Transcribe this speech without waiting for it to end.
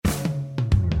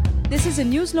This is a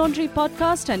News Laundry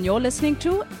podcast and you're listening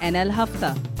to NL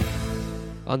Hafta.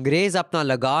 अंग्रेज अपना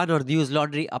लगान और न्यूज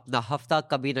लॉन्ड्री अपना हफ्ता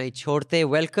कभी नहीं छोड़ते.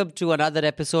 Welcome to another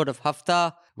episode of हफ्ता.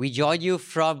 We join you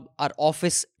from our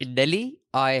office in Delhi.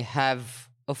 I have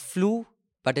a flu,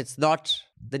 but it's not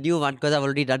the new one because I've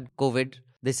already done COVID.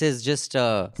 This is just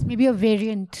maybe a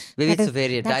variant. Maybe it's a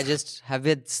variant. I just have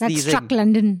been sneezing. That struck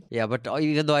London. Yeah, but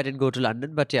even though I didn't go to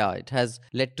London, but yeah, it has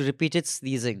led to repeated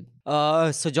sneezing.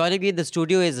 So joining me in the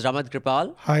studio is Raman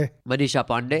Kripal. Hi. Manisha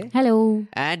Pandey. Hello.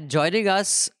 And joining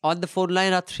us on the phone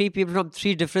line are three people from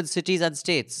three different cities and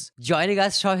states. Joining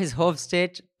us from his home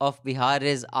state of Bihar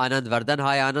is Anand Vardhan.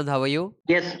 Hi Anand, how are you?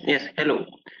 Yes, hello.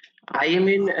 I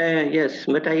am in,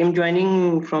 but I am joining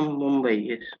from Mumbai,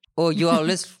 yes. Oh, you are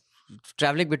always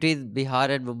traveling between Bihar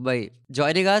and Mumbai.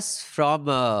 Joining us from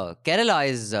Kerala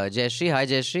is Jayashree. Hi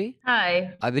Jayashree. Hi.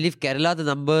 I believe Kerala, the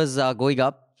numbers are going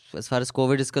up as far as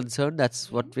COVID is concerned. That's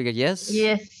what we get, yes?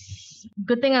 Yes.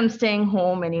 Good thing I'm staying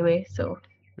home anyway, so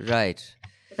Right.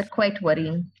 it's quite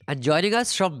worrying. And joining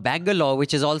us from Bangalore,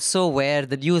 which is also where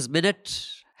the News Minute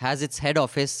has its head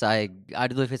office, I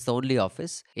don't know if it's the only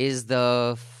office, is the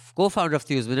co-founder of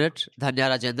the News Minute, Dhanya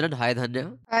Rajendran. Hi Dhanya.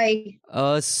 Hi.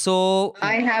 So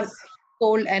I have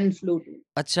cold and flu too.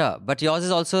 Acha, but yours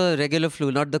is also a regular flu,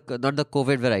 not the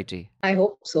COVID variety. I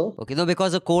hope so. Okay, no,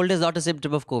 because a cold is not a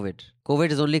symptom of COVID. COVID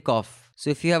is only cough. So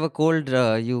if you have a cold,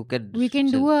 you can... We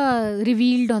can do a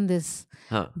revealed on this.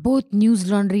 Huh. Both News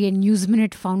Laundry and News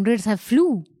Minute founders have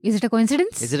flu. Is it a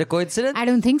coincidence? Is it a coincidence? I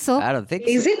don't think so. I don't think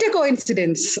Is it a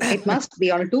coincidence? It must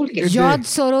be on a toolkit. George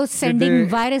Soros sending they-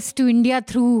 virus to India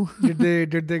through...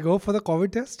 Did they go for the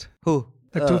COVID test? Who?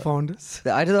 The two founders.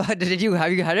 I don't know. Have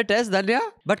you had a test, Dhanya?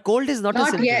 But cold is not a Not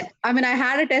symptom. yet. I mean, I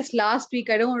had a test last week.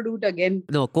 I don't want to do it again.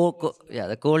 No,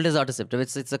 the cold is not a symptom.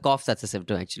 It's a cough that's a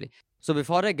symptom actually. So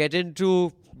before I get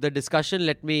into the discussion,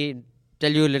 let me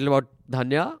tell you a little about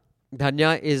Dhanya.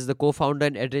 Dhanya is the co-founder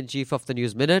and editor-in-chief of the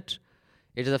News Minute.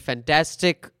 It is a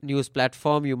fantastic news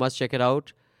platform. You must check it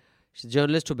out. She's a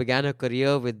journalist who began her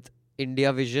career with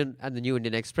India Vision and the New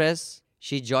Indian Express.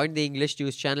 She joined the English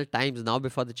news channel Times Now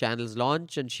before the channel's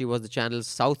launch, and she was the channel's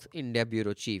South India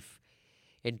bureau chief.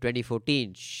 In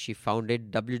 2014, she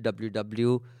founded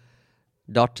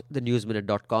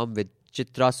www.thenewsminute.com with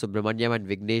Chitra Subramanyam and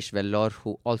Vignesh Vellore,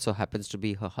 who also happens to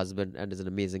be her husband and is an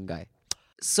amazing guy.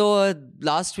 So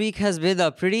last week has been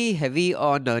pretty heavy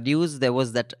on news. There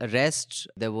was that arrest.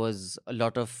 There was a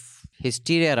lot of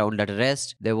hysteria around that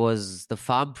arrest. There was the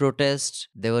farm protest.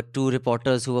 There were two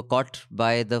reporters who were caught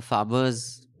by the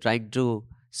farmers trying to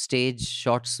stage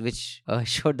shots which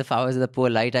showed the farmers in the poor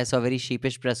light. I saw a very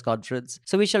sheepish press conference.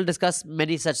 So we shall discuss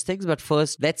many such things. But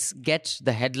first, let's get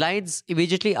the headlines.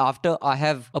 Immediately after, I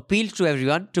have appealed to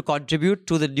everyone to contribute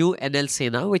to the new NL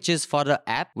Sena, which is for the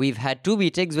app. We've had 2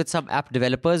 meetings with some app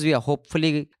developers. We are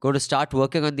hopefully going to start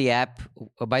working on the app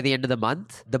by the end of the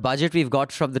month. The budget we've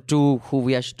got from the two who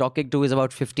we are talking to is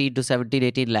about 15 to 17,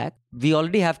 18 lakh. We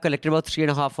already have collected about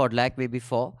 3.5 odd lakh, maybe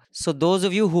 4. So those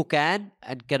of you who can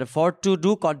and can afford to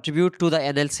do contribute to the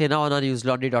NL Sena on our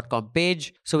newslaundry.com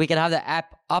page so we can have the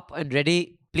app up and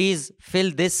ready. Please fill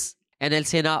this NL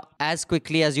Sena as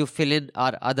quickly as you fill in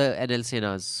our other NL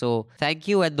Senas. So thank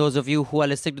you, and those of you who are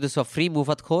listening to this for free,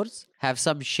 Mufat Khors, have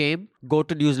some shame. Go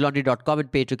to newslaundry.com and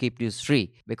pay to keep news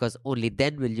free, because only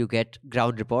then will you get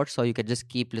ground reports, or you can just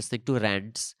keep listening to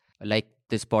rants like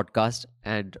this podcast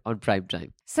and on prime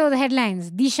time. So the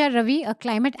headlines. Disha Ravi, a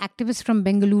climate activist from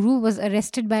Bengaluru, was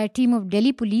arrested by a team of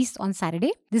Delhi police on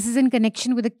Saturday. This is in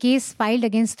connection with a case filed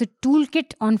against the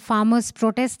toolkit on farmers'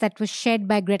 protests that was shared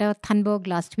by Greta Thunberg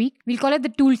last week. We'll call it the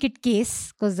toolkit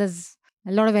case because there's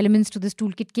a lot of elements to this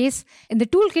toolkit case. In the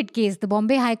toolkit case, the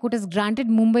Bombay High Court has granted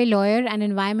Mumbai lawyer and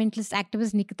environmentalist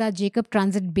activist Nikita Jacob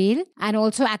transit bail, and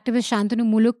also activist Shantanu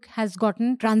Muluk has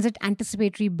gotten transit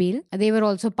anticipatory bail. They were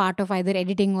also part of either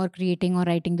editing or creating or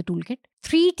writing the toolkit.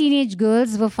 3 teenage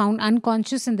girls were found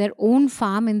unconscious in their own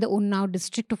farm in the Unnao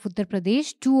district of Uttar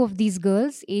Pradesh. 2 of these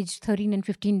girls, aged 13 and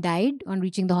 15, died on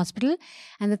reaching the hospital.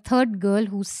 And the third girl,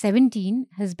 who's 17,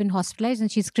 has been hospitalized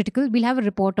and she's critical. We'll have a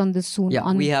report on this soon. Yeah,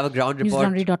 on we have a ground report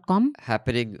newslaundry.com.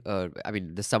 happening.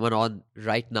 There's someone on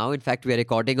right now. In fact, we are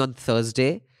recording on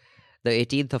Thursday, the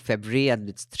 18th of February, and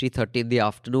it's 3:30 in the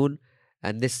afternoon.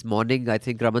 And this morning, I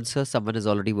think, Raman sir, someone is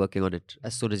already working on it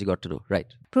as soon as you got to know. Right.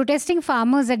 Protesting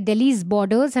farmers at Delhi's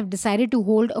borders have decided to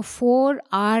hold a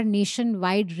 4-hour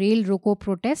nationwide rail roko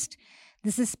protest.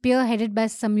 This is spearheaded by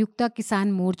Samyukta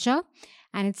Kisan Morcha,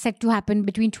 and it's set to happen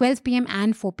between 12 p.m.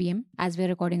 and 4 p.m. as we're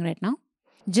recording right now.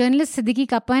 Journalist Siddiqui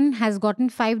Kappan has gotten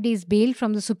 5 days bail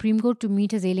from the Supreme Court to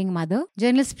meet his ailing mother.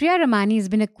 Journalist Priya Ramani has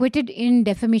been acquitted in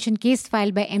defamation case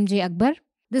filed by MJ Akbar.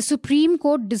 The Supreme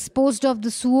Court disposed of the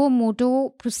suo motu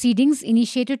proceedings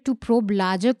initiated to probe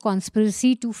larger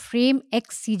conspiracy to frame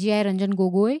ex-CGI Ranjan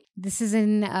Gogoi. This is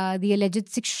in the alleged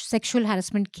sexual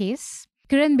harassment case.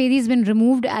 Kiran Bedi has been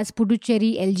removed as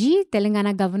Puducherry LG,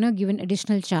 Telangana governor, given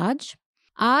additional charge.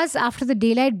 Hours after the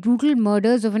daylight brutal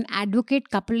murders of an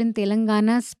advocate couple in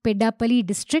Telangana's Peddapalli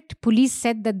district, police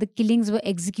said that the killings were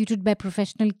executed by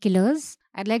professional killers.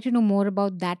 I'd like to know more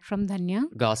about that from Dhanya.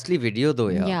 Ghastly video though,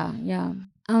 yeah. Yeah.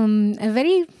 A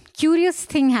very curious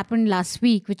thing happened last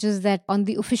week, which is that on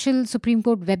the official Supreme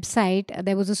Court website,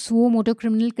 there was a suo motu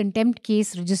criminal contempt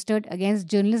case registered against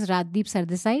journalist Rajdeep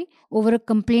Sardesai over a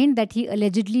complaint that he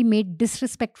allegedly made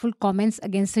disrespectful comments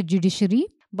against the judiciary.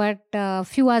 But a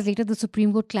few hours later, the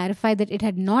Supreme Court clarified that it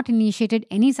had not initiated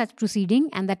any such proceeding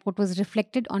and that what was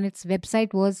reflected on its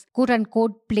website was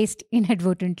quote-unquote placed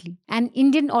inadvertently. An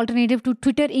Indian alternative to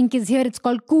Twitter Inc. is here. It's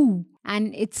called Koo.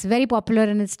 And it's very popular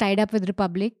and it's tied up with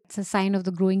Republic. It's a sign of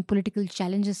the growing political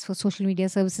challenges for social media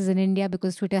services in India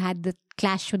because Twitter had the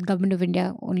clash with Government of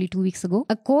India only 2 weeks ago.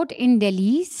 A court in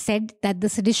Delhi said that the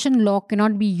sedition law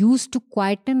cannot be used to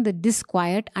quieten the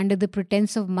disquiet under the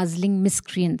pretense of muzzling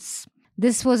miscreants.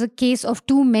 This was a case of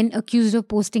two men accused of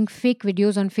posting fake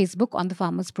videos on Facebook on the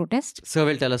farmers' protest. Sir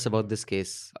will tell us about this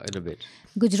case in a bit.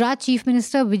 Gujarat Chief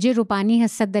Minister Vijay Rupani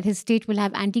has said that his state will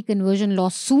have anti-conversion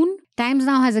laws soon. Times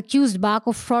Now has accused BARC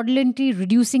of fraudulently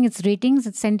reducing its ratings.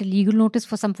 It sent a legal notice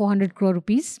for some 400 crore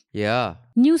rupees. Yeah.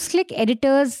 NewsClick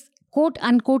editors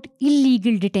quote-unquote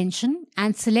illegal detention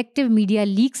and selective media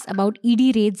leaks about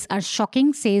ED raids are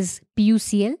shocking, says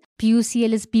PUCL.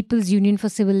 PUCL is People's Union for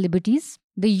Civil Liberties.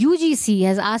 The UGC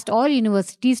has asked all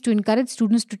universities to encourage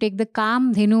students to take the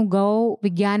Kamdhenu Gau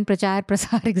Vigyan Prachar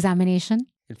Prasar examination.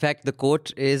 In fact, the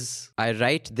quote is, I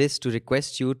write this to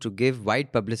request you to give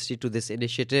wide publicity to this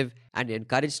initiative and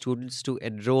encourage students to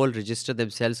enroll, register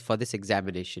themselves for this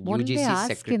examination. What did they ask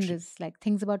secretary. in this? Like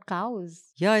things about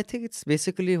cows? Yeah, I think it's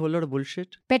basically a whole lot of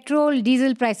bullshit. Petrol,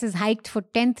 diesel prices hiked for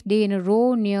 10th day in a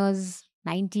row, nears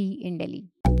 90 in Delhi.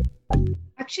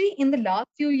 Actually, in the last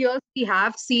few years, we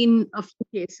have seen a few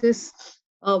cases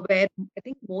where I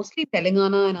think mostly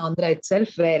Telangana and Andhra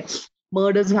itself, where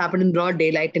murders have happened in broad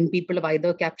daylight and people have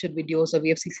either captured videos or we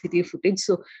have CCTV footage.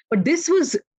 So, but this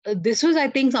was I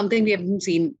think something we haven't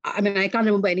seen. I mean, I can't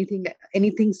remember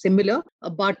anything similar.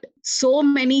 But so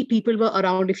many people were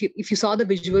around. If you saw the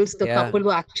visuals, the couple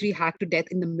were actually hacked to death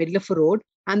in the middle of a road,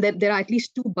 and there are at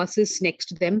least two buses next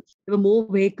to them. There were more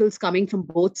vehicles coming from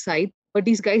both sides. But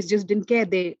these guys just didn't care.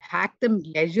 They hacked them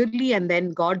leisurely and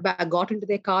then got into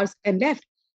their cars and left.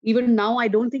 Even now, I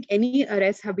don't think any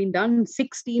arrests have been done.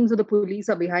 6 teams of the police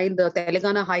are behind. The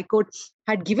Telangana High Court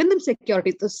had given them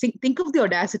security. So think of the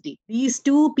audacity. These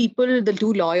two people, the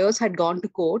two lawyers, had gone to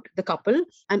court, the couple,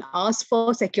 and asked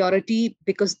for security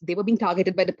because they were being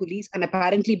targeted by the police and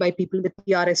apparently by people in the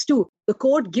TRS too. The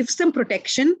court gives them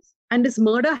protection and this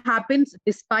murder happens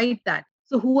despite that.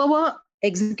 So whoever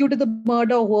executed the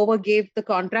murder, whoever gave the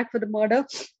contract for the murder,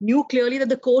 knew clearly that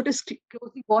the court is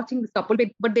closely watching this couple,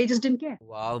 but they just didn't care.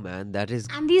 Wow, man, that is...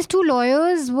 And these two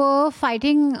lawyers were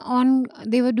fighting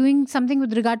they were doing something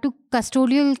with regard to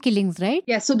custodial killings, right?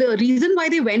 Yeah, so the reason why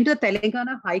they went to the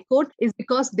Telangana High Court is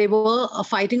because they were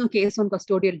fighting a case on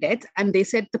custodial deaths, and they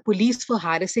said the police were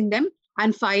harassing them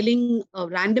and filing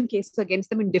random cases against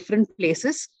them in different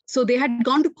places. So they had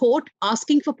gone to court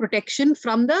asking for protection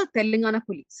from the Telangana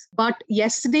police. But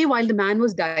yesterday, while the man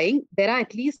was dying, there are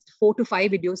at least 4 to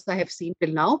 5 videos I have seen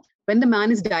till now. When the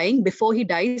man is dying, before he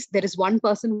dies, there is one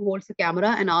person who holds the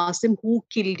camera and asks him who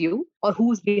killed you or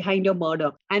who's behind your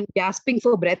murder. And gasping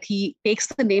for breath, he takes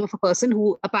the name of a person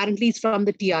who apparently is from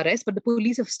the TRS, but the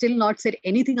police have still not said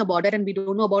anything about it and we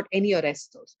don't know about any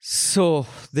arrests. So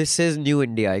this is New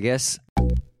India, I guess.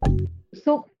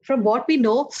 So from what we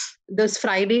know, there's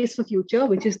Fridays for Future,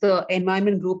 which is the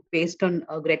environment group based on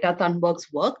Greta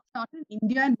Thunberg's work. Started in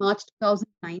India in March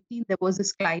 2019. There was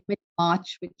this climate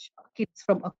march, which kids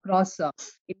from across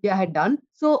India had done.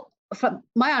 So from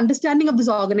my understanding of this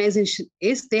organization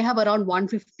is they have around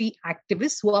 150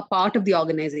 activists who are part of the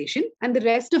organization. And the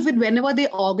rest of it, whenever they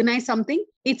organize something,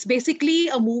 it's basically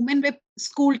a movement where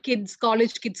school kids,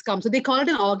 college kids come. So they call it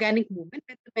an organic movement.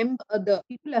 The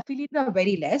people affiliated are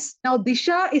very less. Now,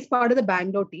 Disha is part of the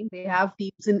Bangalore team. They have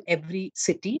teams in every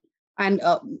city and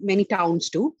many towns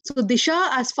too. So Disha,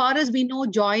 as far as we know,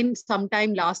 joined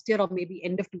sometime last year or maybe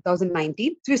end of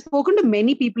 2019. So we've spoken to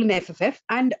many people in FFF,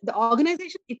 and the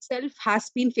organization itself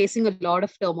has been facing a lot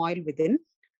of turmoil within.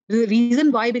 The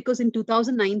reason why, because in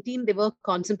 2019, they were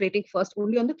concentrating first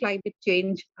only on the climate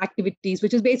change activities,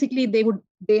 which is basically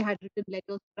they had written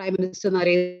letters to Prime Minister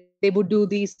Narendra. They would do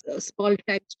these small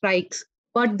time strikes.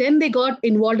 But then they got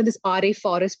involved in this RA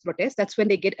forest protest. That's when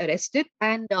they get arrested.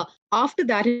 And after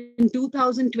that, in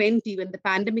 2020, when the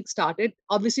pandemic started,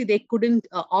 obviously they couldn't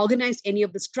organize any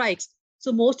of the strikes.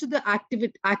 So most of the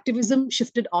activism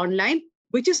shifted online,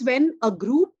 which is when a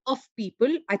group of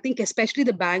people, I think especially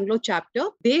the Bangalore chapter,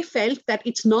 they felt that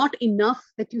it's not enough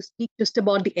that you speak just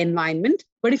about the environment.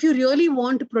 But if you really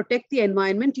want to protect the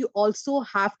environment, you also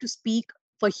have to speak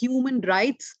for human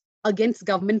rights against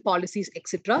government policies,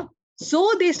 etc.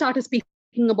 So they started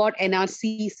speaking about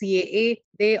NRC, CAA.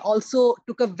 They also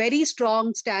took a very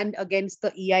strong stand against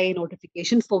the EIA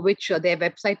notification, for which their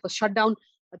website was shut down.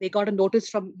 They got a notice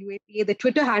from UAPA. The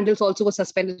Twitter handles also were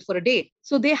suspended for a day.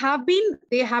 So they have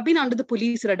been under the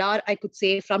police radar, I could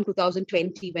say, from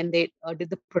 2020 when they did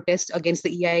the protest against the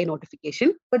EIA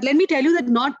notification. But let me tell you that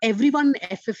not everyone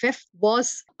in FFF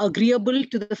was agreeable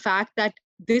to the fact that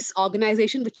this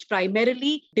organization, which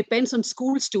primarily depends on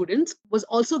school students, was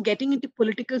also getting into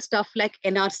political stuff like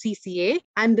NRCCA,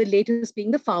 and the latest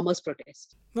being the farmers'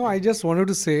 protest. No, I just wanted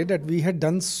to say that we had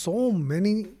done so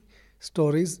many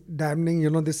stories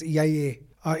damning, this EIA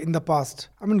in the past.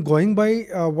 I mean, going by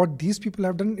what these people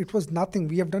have done, it was nothing.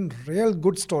 We have done real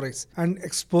good stories and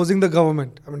exposing the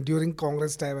government. I mean, during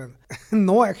Congress time, and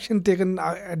no action taken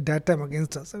at that time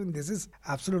against us. I mean, this is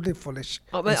absolutely foolish.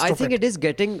 I think it is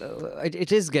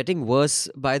getting worse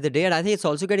by the day, and I think it's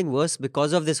also getting worse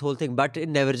because of this whole thing. But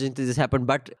in Neveragent, this happened.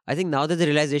 But I think now there's the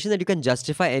realization that you can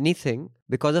justify anything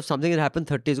because of something that happened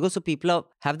 30 years ago. So people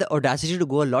have the audacity to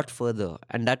go a lot further,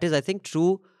 and that is, I think,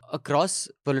 true across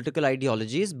political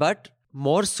ideologies, but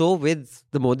more so with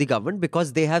the Modi government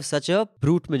because they have such a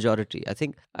brute majority. I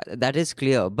think that is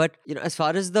clear. But as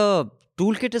far as the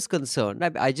toolkit is concerned,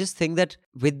 I just think that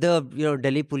with the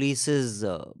Delhi police's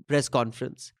press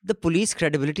conference, the police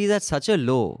credibility is at such a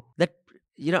low that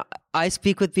I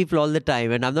speak with people all the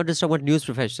time, and I'm not just talking about news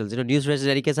professionals. News professionals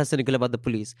in any case are cynical about the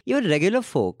police. Even regular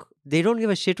folk, they don't give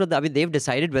a shit they've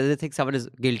decided whether they think someone is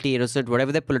guilty, innocent,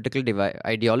 whatever their political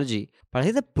ideology. But I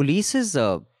think the police is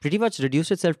pretty much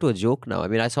reduced itself to a joke now. I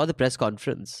mean, I saw the press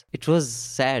conference. It was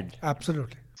sad.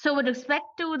 Absolutely. So with respect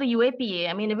to the UAPA,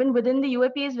 I mean, even within the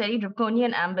UAPA's very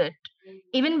draconian ambit,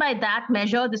 even by that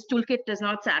measure, this toolkit does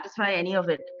not satisfy any of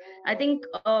it. I think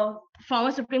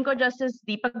former Supreme Court Justice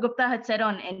Deepak Gupta had said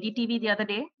on NDTV the other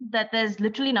day that there's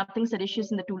literally nothing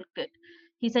seditious in the toolkit.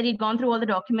 He said he'd gone through all the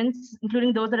documents,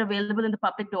 including those that are available in the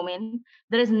public domain.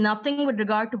 There is nothing with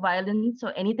regard to violence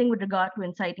or anything with regard to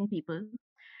inciting people.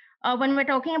 When we're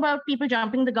talking about people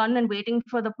jumping the gun and waiting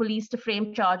for the police to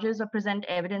frame charges or present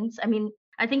evidence, I mean,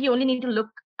 I think you only need to look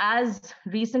as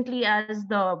recently as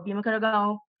the Bhima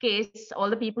Koregaon case. All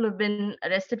the people who've been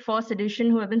arrested for sedition,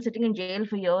 who have been sitting in jail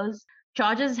for years,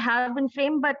 charges have been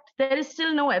framed, but there is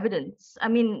still no evidence. I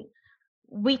mean,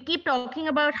 we keep talking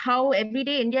about how every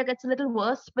day India gets a little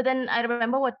worse, but then I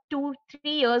remember 2-3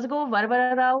 years ago,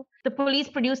 Varavara Rao, the police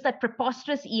produced that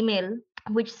preposterous email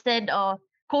which said,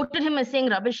 quoted him as saying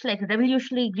rubbish like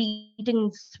revolutionary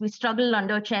greetings, we struggle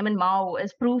under Chairman Mao,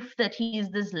 as proof that he is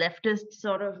this leftist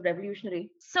sort of revolutionary.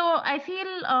 So I feel,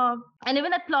 and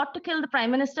even that plot to kill the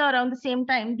Prime Minister around the same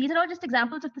time, these are all just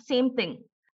examples of the same thing.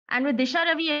 And with Disha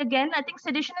Ravi again, I think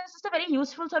sedition is just a very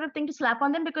useful sort of thing to slap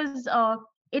on them because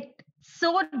it's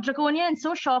so draconian and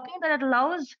so shocking that it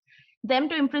allows them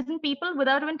to imprison people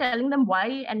without even telling them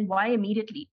why and why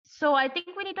immediately. So I think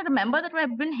we need to remember that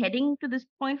we've been heading to this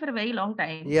point for a very long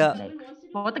time. Yeah. Like,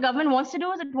 what the government wants to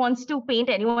do is it wants to paint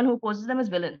anyone who opposes them as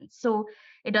villains. So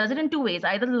it does it in two ways.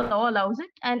 Either the law allows it,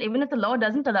 and even if the law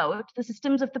doesn't allow it, the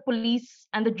systems of the police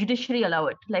and the judiciary allow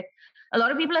it. Like a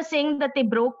lot of people are saying that they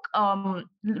broke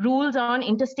rules on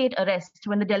interstate arrest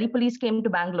when the Delhi police came to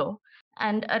Bangalore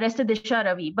and arrested Disha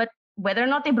Ravi. But whether or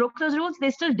not they broke those rules,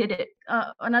 they still did it.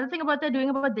 Another thing about they're doing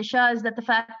about Disha is that the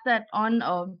fact that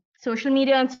on social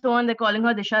media and so on, they're calling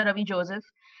her Disha Ravi Joseph.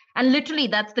 And literally,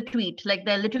 that's the tweet. Like,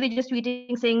 they're literally just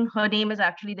tweeting saying her name is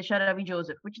actually Disha Ravi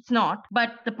Joseph, which it's not.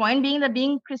 But the point being that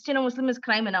being Christian or Muslim is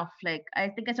crime enough. Like, I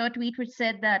think I saw a tweet which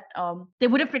said that they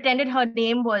would have pretended her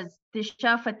name was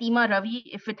Disha Fatima Ravi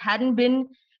if it hadn't been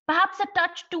perhaps a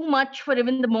touch too much for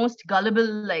even the most gullible,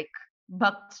 like,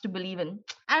 bhakts to believe in.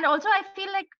 And also, I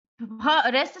feel like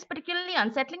her arrest is particularly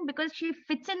unsettling because she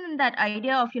fits in that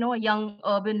idea of, a young,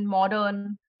 urban,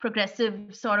 modern, progressive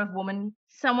sort of woman,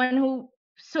 someone who,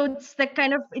 so it's the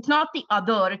kind of, it's not the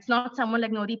other, it's not someone like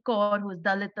Nodeep Kaur who's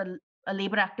Dalit, a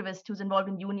labor activist who's involved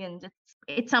in unions.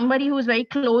 It's somebody who's very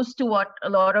close to what a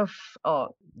lot of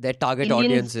their target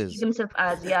Indians audiences see themselves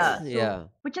as, yeah.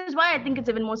 Which is why I think it's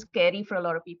even more scary for a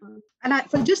lot of people. And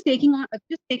so just taking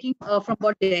from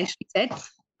what Dinesh said,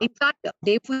 in fact,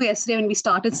 day before yesterday when we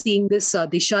started seeing this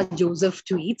Disha Joseph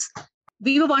tweets,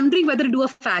 we were wondering whether to do a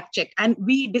fact check. And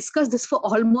we discussed this for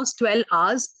almost 12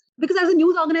 hours. Because as a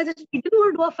news organization, we didn't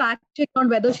want to do a fact check on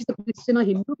whether she's a Christian or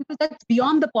Hindu, because that's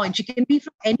beyond the point. She can be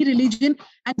from any religion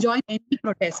and join any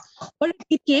protest. But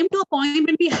it came to a point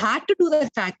when we had to do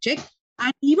that fact check.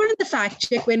 And even in the fact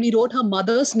check, when we wrote her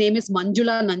mother's name is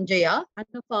Manjula Nanjaya and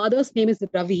her father's name is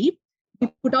Ravi,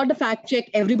 we put out the fact check,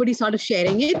 everybody started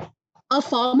sharing it. A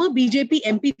former BJP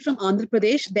MP from Andhra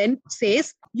Pradesh then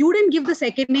says, you didn't give the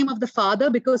second name of the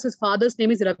father because his father's name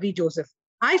is Ravi Joseph.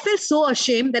 I felt so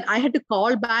ashamed that I had to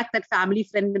call back that family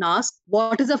friend and ask,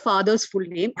 what is her father's full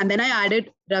name? And then I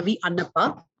added Ravi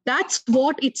Annappa. That's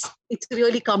what it's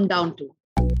really come down to.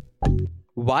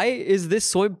 Why is this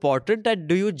so important, and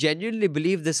do you genuinely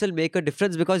believe this will make a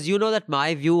difference? Because you know that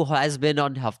my view has been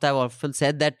on Hafta, I've often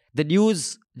said that the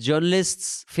news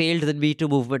journalists failed the Me Too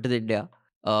movement in India.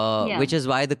 Which is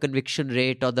why the conviction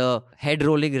rate or the head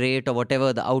rolling rate or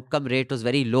whatever, the outcome rate was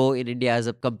very low in India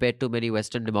as compared to many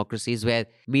Western democracies where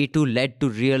Me Too led to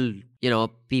real,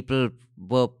 people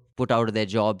were put out of their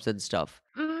jobs and stuff.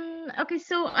 Okay,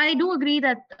 so I do agree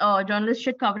that journalists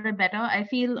should cover it better. I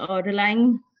feel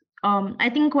I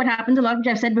think what happens a lot, which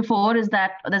I've said before, is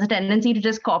that there's a tendency to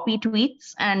just copy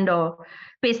tweets and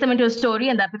paste them into a story,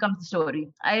 and that becomes the story.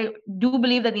 I do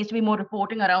believe there needs to be more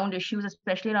reporting around issues,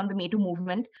 especially around the Me Too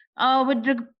movement. With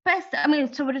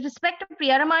respect to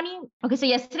Priya Ramani, okay, so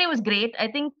yesterday was great. I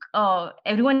think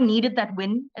everyone needed that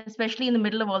win, especially in the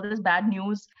middle of all this bad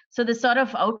news. So this sort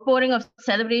of outpouring of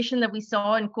celebration that we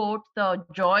saw in court, the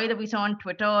joy that we saw on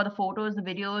Twitter, the photos, the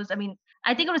videos,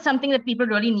 I think it was something that people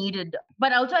really needed.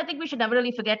 But also, I think we should never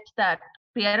really forget that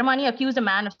Priya Ramani accused a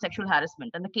man of sexual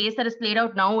harassment. And the case that is played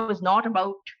out now is not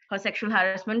about her sexual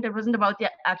harassment. It wasn't about the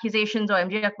accusations or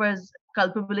MJ Akbar's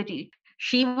culpability.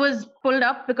 She was pulled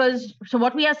up because, so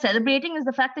what we are celebrating is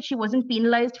the fact that she wasn't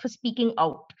penalized for speaking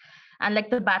out. And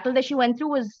like the battle that she went through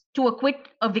was to acquit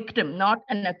a victim, not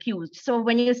an accused. So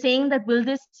when you're saying that, will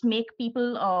this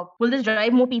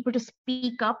drive more people to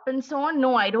speak up and so on?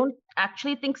 No, I don't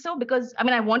actually think so, because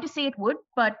I want to say it would,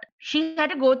 but she had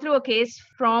to go through a case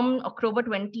from October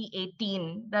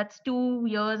 2018. That's 2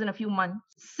 years and a few months,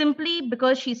 simply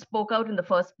because she spoke out in the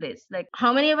first place. Like,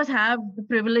 how many of us have the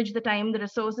privilege, the time, the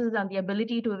resources, and the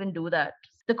ability to even do that?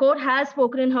 The court has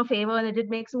spoken in her favor, and it did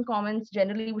make some comments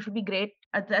generally, which would be great,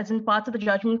 as in parts of the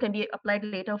judgment can be applied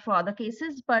later for other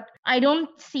cases. But I don't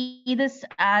see this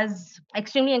as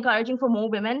extremely encouraging for more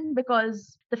women,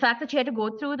 because the fact that she had to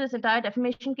go through this entire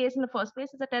defamation case in the first place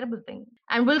is a terrible thing.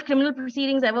 And will criminal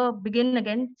proceedings ever begin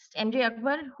against MJ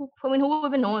Akbar? Who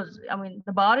even knows?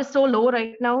 The bar is so low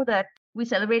right now that we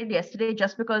celebrated yesterday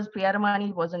just because Priya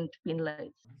Ramani wasn't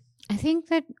penalized. I think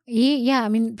that,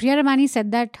 Priya Ramani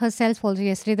said that herself also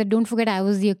yesterday, that don't forget I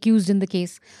was the accused in the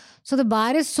case. So the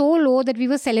bar is so low that we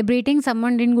were celebrating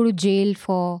someone didn't go to jail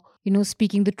for,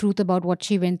 speaking the truth about what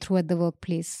she went through at the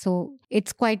workplace. So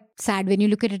it's quite sad when you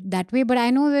look at it that way. But I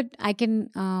know that I can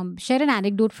share an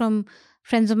anecdote from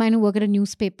friends of mine who work at a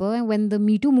newspaper. And when the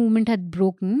Me Too movement had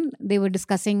broken, they were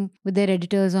discussing with their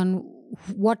editors on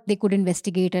what they could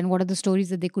investigate and what are the stories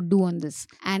that they could do on this.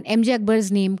 And MJ Akbar's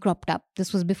name cropped up.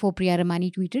 This was before Priya Ramani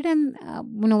tweeted. And,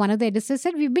 one of the editors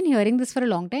said, we've been hearing this for a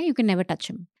long time. You can never touch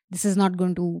him. This is not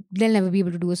they'll never be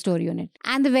able to do a story on it.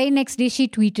 And the very next day she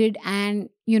tweeted and,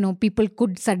 people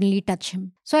could suddenly touch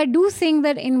him. So I do think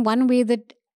that in one way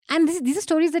that, and these are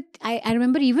stories that I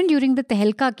remember even during the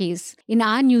Tehelka case in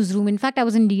our newsroom. In fact, I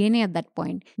was in DNA at that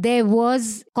point. There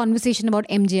was conversation about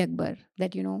MJ Akbar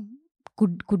that,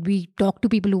 could we talk to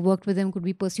people who worked with him? Could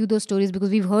we pursue those stories?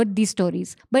 Because we've heard these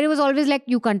stories. But it was always like,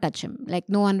 you can't touch him. Like,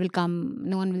 no one will come.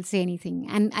 No one will say anything.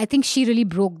 And I think she really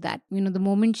broke that. The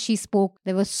moment she spoke,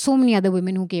 there were so many other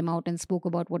women who came out and spoke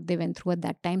about what they went through at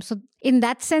that time. So in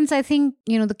that sense, I think,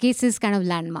 the case is kind of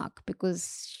landmark,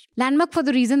 because landmark for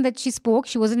the reason that she spoke.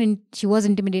 She was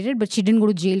intimidated, but she didn't go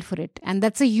to jail for it. And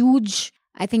that's a huge,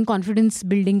 I think, confidence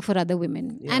building for other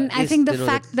women. Yeah, and I think the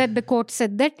fact that the court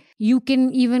said that you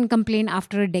can even complain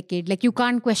after a decade. Like, you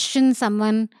can't question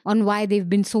someone on why they've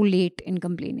been so late in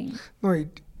complaining. No,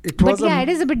 it was. But it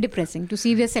is a bit depressing to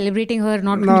see we're celebrating her.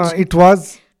 It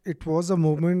was a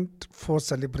moment for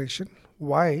celebration.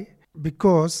 Why?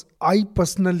 Because I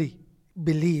personally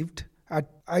believed, I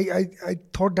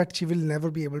thought that she will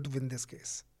never be able to win this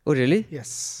case. Oh, really?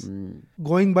 Yes.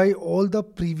 Going by all the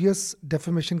previous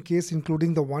defamation case,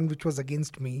 including the one which was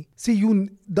against me. See,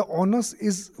 the onus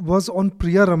was on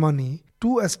Priya Ramani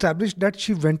to establish that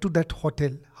she went to that hotel.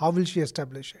 How will she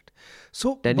establish it?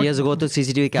 So 10 years ago, तो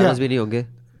CCTV cameras भी नहीं होंगे.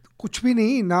 कुछ भी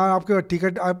नहीं ना आपके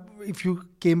ticket आप if you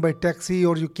came by taxi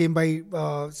or you came by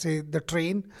say the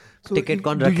train so Ticket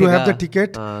कौन do you have the रखेगा?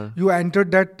 ticket you entered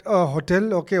that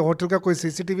hotel okay hotel का कोई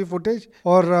CCTV footage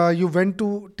or you went to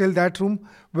till that room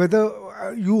whether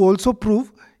you also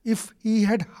prove if he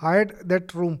had hired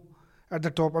that room at the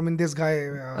top I mean this guy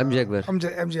MJ Akbar.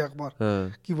 MJ Akbar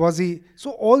हाँ. was he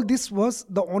so all this was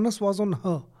the onus was on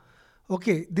her.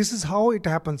 Okay, this is how it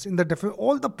happens in the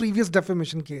all the previous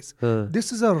defamation case.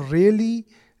 This is a really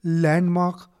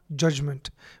landmark judgment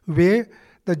where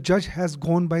the judge has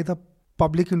gone by the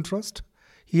public interest.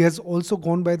 He has also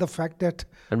gone by the fact that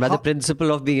And by the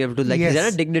principle of being able to, like, is there a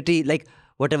Yes. dignity, like,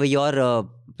 whatever your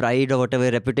pride or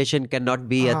whatever reputation cannot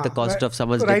be at the cost of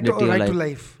someone's right dignity or right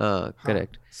life. to life.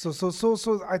 Correct.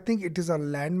 So I think it is a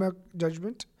landmark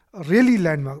judgment, a really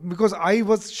landmark, because I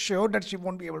was sure that she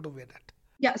won't be able to wear that.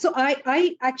 Yeah, so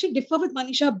I actually differ with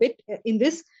Manisha a bit in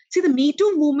this. See, the Me Too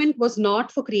movement was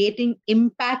not for creating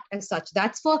impact as such.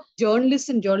 That's for journalists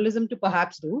and journalism to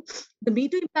perhaps do. The Me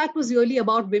Too impact was really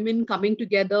about women coming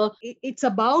together. It's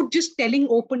about just telling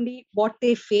openly what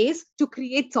they face to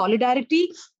create solidarity.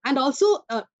 And also,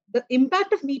 the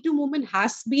impact of Me Too movement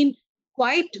has been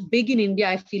quite big in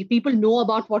India, I feel. People know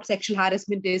about what sexual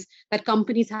harassment is, that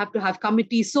companies have to have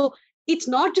committees. So it's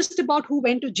not just about who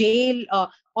went to jail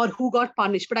or who got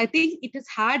punished, but I think it has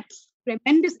had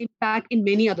tremendous impact in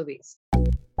many other ways.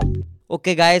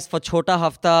 Okay, guys, for Chota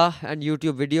Hafta and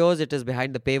YouTube videos, it is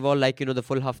behind the paywall, like you know, the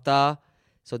full Hafta.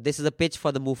 So this is a pitch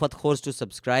for the Mufat Khors to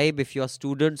subscribe. If your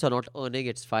students are not earning,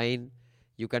 it's fine.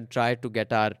 You can try to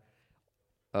get our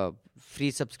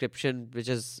free subscription, which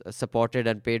is supported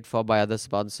and paid for by other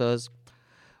sponsors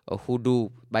who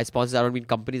do. By sponsors, I don't mean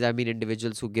companies, I mean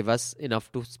individuals who give us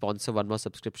enough to sponsor one more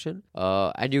subscription.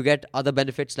 And you get other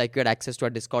benefits, like you get access to our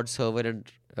Discord server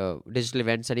and digital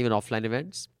events and even offline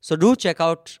events. So do check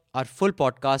out our full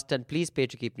podcast and please pay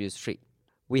to keep news free.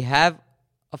 We have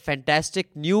a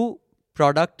fantastic new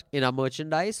product in our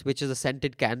merchandise, which is a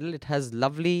scented candle. It has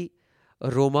lovely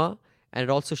aroma and it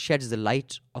also sheds the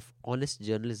light of honest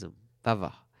journalism.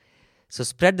 Bava. So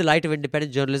spread the light of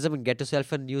independent journalism and get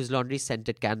yourself a News Laundry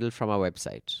scented candle from our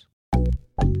website.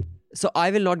 So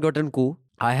I will not go to coup.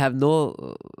 I have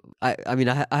no, I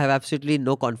have absolutely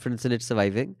no confidence in it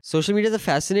surviving. Social media is a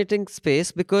fascinating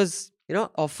space because, you know,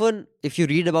 often if you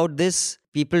read about this,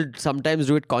 people sometimes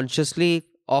do it consciously.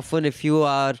 Often if you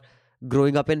are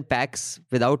growing up in packs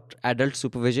without adult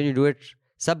supervision, you do it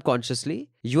subconsciously.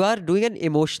 You are doing an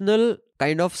emotional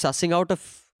kind of sussing out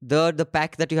of the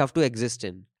pack that you have to exist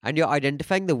in. And you're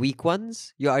identifying the weak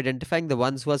ones, you're identifying the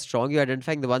ones who are strong, you're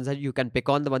identifying the ones that you can pick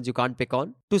on, the ones you can't pick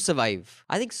on to survive.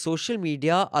 I think social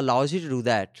media allows you to do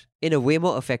that in a way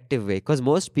more effective way, because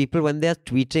most people, when they're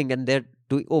tweeting and they're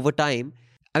doing over time,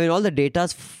 I mean, all the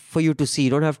data's for you to see. You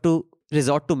don't have to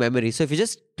resort to memory. So if you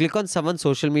just click on someone's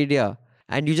social media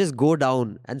and you just go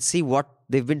down and see what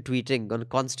they've been tweeting on a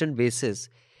constant basis,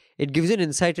 it gives you an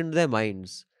insight into their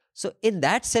minds. So in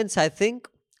that sense, I think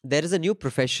there is a new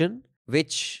profession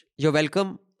which you're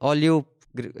welcome, all you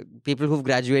people who've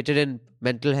graduated in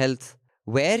mental health,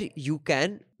 where you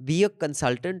can be a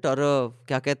consultant or a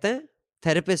kya kehte hain,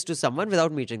 therapist to someone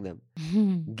without meeting them.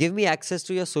 Give me access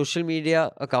to your social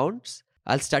media accounts.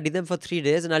 I'll study them for 3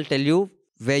 days and I'll tell you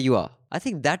where you are. I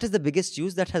think that is the biggest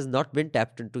use that has not been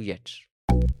tapped into yet.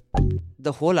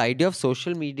 The whole idea of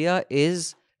social media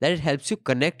is that it helps you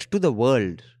connect to the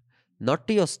world, not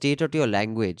to your state or to your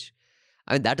language.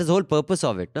 I mean, that is the whole purpose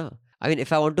of it, na? I mean,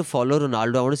 if I want to follow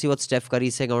Ronaldo, I want to see what Steph Curry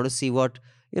is saying. I want to see what,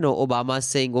 you know, Obama is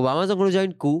saying. Obama's not going to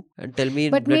join coup and tell me.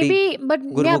 But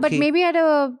maybe at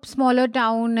a smaller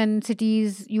town and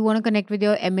cities, you want to connect with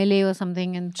your MLA or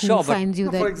something, and coup Sure, but- finds you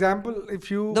For there. example,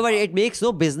 if you No, but it makes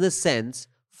no business sense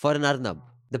for an Arnab.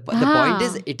 The point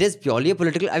is, it is purely a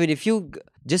political. I mean, if you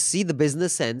just see the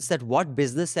business sense, that what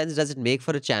business sense does it make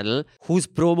for a channel whose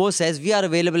promo says we are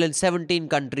available in 17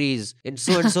 countries, in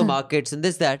so and so markets, and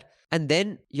this, that. And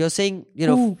then you're saying, you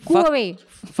know, Coup away.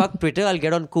 fuck Twitter, I'll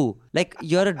get on coup. Like,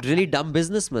 you're a really dumb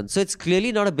businessman. So it's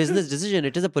clearly not a business decision.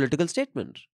 It is a political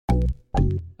statement.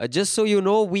 Just so you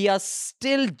know, we are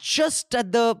still just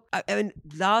at the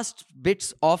last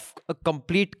bits of a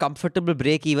complete comfortable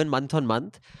break even month on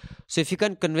month. So if you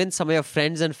can convince some of your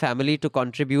friends and family to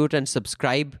contribute and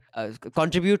subscribe,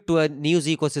 contribute to a news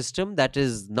ecosystem that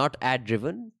is not ad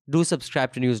driven, do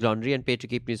subscribe to News Laundry and pay to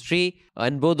keep news free.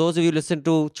 And both those of you listen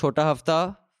to Chota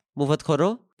Hafta, Mufat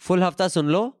Khoro, Full Hafta sun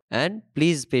lo, and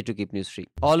please pay to keep news free.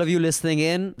 All of you listening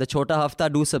in, the Chota Hafta,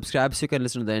 do subscribe so you can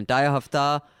listen to the entire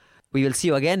Hafta. We will see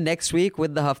you again next week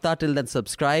with the Hafta. Till then,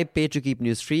 subscribe, pay to keep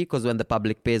news free, because when the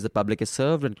public pays, the public is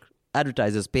served, and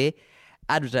advertisers pay,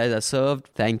 advertisers are served.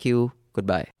 Thank you.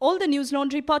 Goodbye. All the News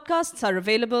Laundry podcasts are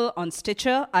available on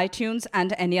Stitcher, iTunes,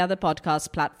 and any other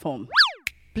podcast platform.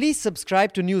 Please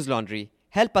subscribe to News Laundry.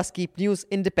 Help us keep news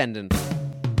independent.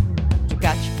 To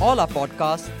catch all our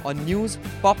podcasts on news,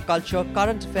 pop culture,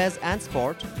 current affairs, and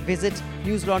sport, visit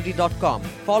newslaundry.com.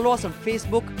 Follow us on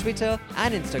Facebook, Twitter,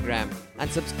 and Instagram, and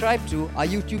subscribe to our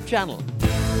YouTube channel.